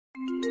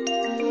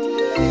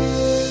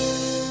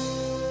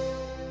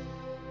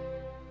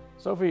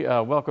Sophie,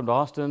 welcome to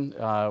Austin.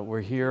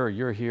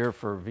 You're here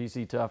for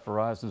VZTUF,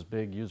 Verizon's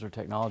big user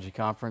technology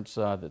conference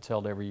that's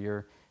held every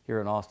year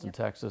here in Austin,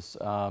 Texas.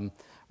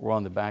 We're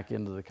on the back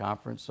end of the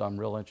conference, so I'm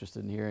real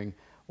interested in hearing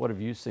what have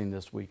you seen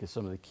this week as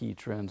some of the key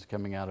trends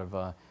coming out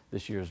of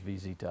this year's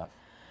VZTUF.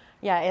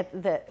 Yeah,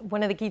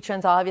 one of the key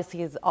trends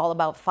obviously is all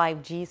about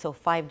 5G. So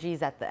 5G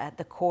is at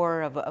the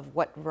core of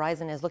what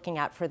Verizon is looking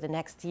at for the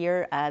next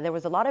year. There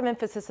was a lot of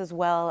emphasis as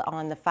well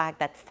on the fact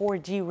that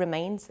 4G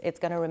remains.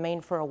 It's going to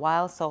remain for a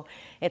while. So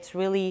it's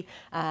really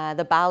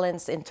the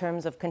balance in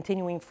terms of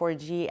continuing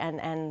 4G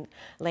and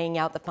laying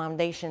out the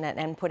foundation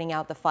and putting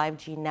out the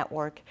 5G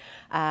network.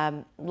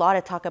 A lot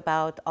of talk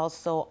about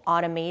also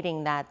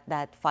automating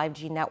that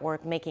 5G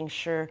network, making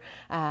sure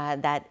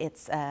that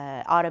it's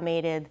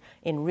automated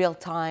in real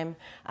time.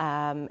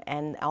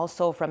 And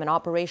also from an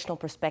operational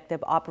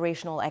perspective,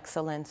 operational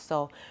excellence.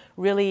 So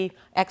really,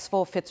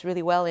 EXFO fits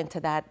really well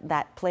into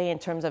that play in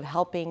terms of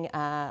helping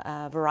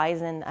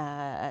Verizon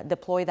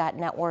deploy that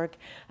network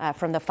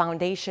from the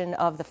foundation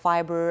of the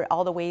fiber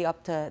all the way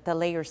up to the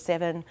layer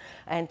 7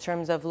 in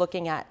terms of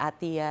looking at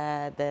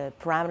the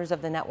parameters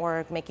of the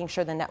network, making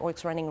sure the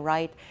network's running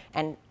right,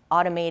 and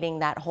automating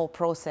that whole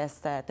process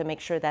to make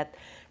sure that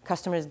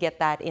customers get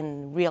that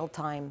in real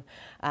time.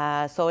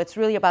 So it's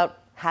really about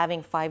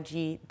having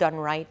 5G done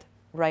right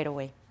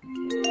away.